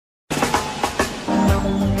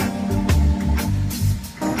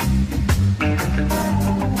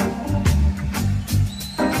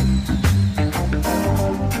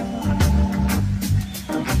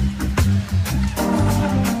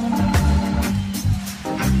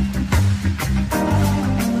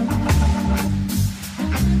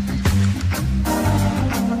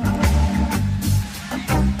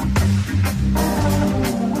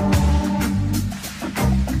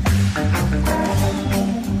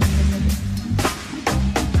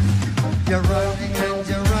You're running and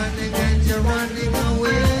you're running and you're running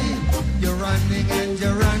away. You're running and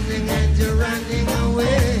you're running and you're running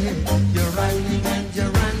away. You're running and you're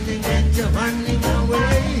running and you're running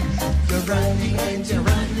away. You're running and you're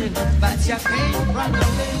running, but you can't run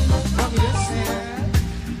away from yourself.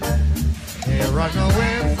 Can't run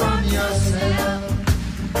away from yourself.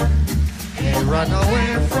 Can't run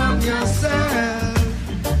away from yourself.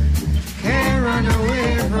 Can't run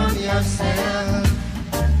away from yourself.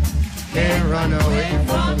 Can't run away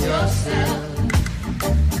from yourself.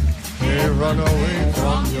 Can't run away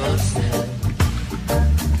from yourself.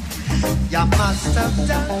 You must have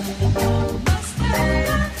done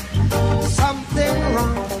something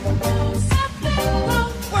wrong.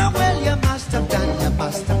 Well, you must have done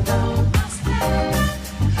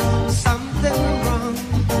something wrong.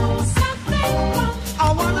 I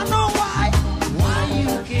wanna know why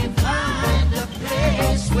you can't find the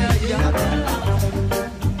place where you belong.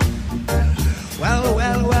 Well,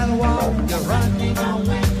 you're running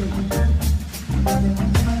away.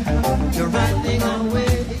 You're running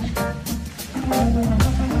away.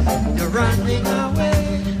 You're running away.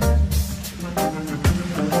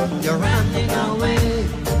 You're running away.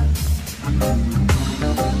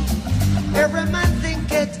 Every man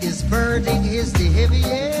think it is burden is the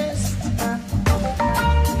heaviest.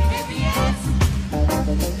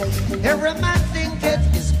 Every man think it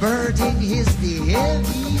is burden is the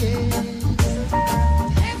heaviest.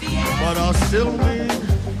 But I still mean,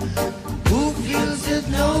 who feels it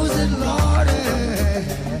knows it, Lord.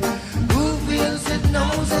 Who feels it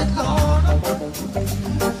knows it, Lord.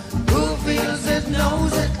 Who feels it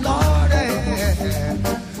knows it, Lord.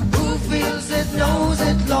 Who feels it knows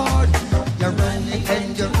it, Lord. You're running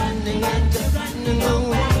and you're running and you're running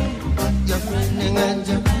away. You're running and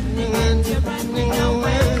you're running and you're running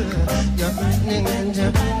away. You're running and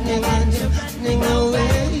you're running and you're running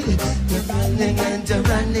away. You're running and you're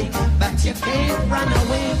running, but you can't run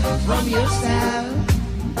away from yourself.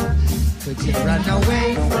 Could you run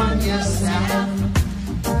away from yourself?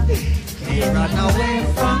 Can't run away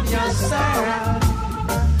from yourself.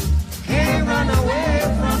 Can't run away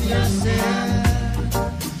from yourself.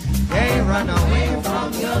 Can't run away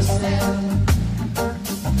from yourself.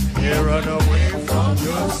 Can't run away from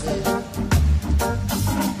yourself.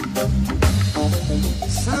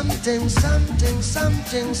 Something, something,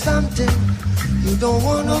 something, something you don't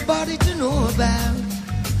want nobody to know about.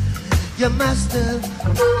 You must have,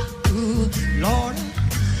 Lord,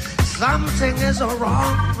 something is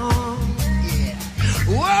wrong. Yeah.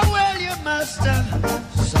 Well, you must have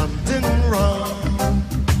something wrong.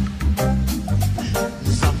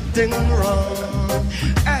 Something wrong.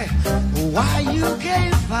 Hey, why you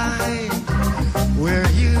can't find where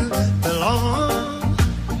you belong?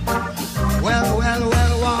 Well,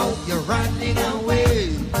 you're running away.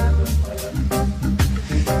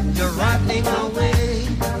 You're running away.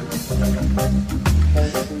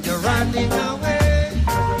 You're running away.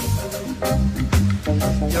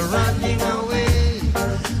 You're running away.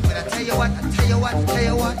 But I tell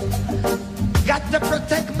you what. Got to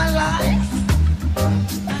protect my life.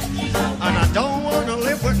 And I don't want to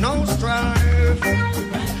live with no strife.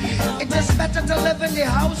 It's just better to live in the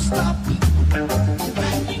house top.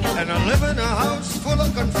 And I live in a house full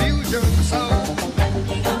of confusion, so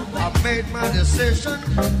I made my decision,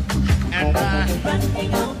 and I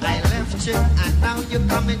left you, and now you're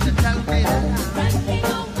coming to tell me that,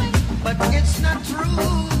 but it's not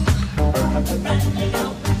true.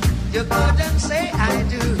 You couldn't say I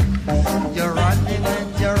do. You're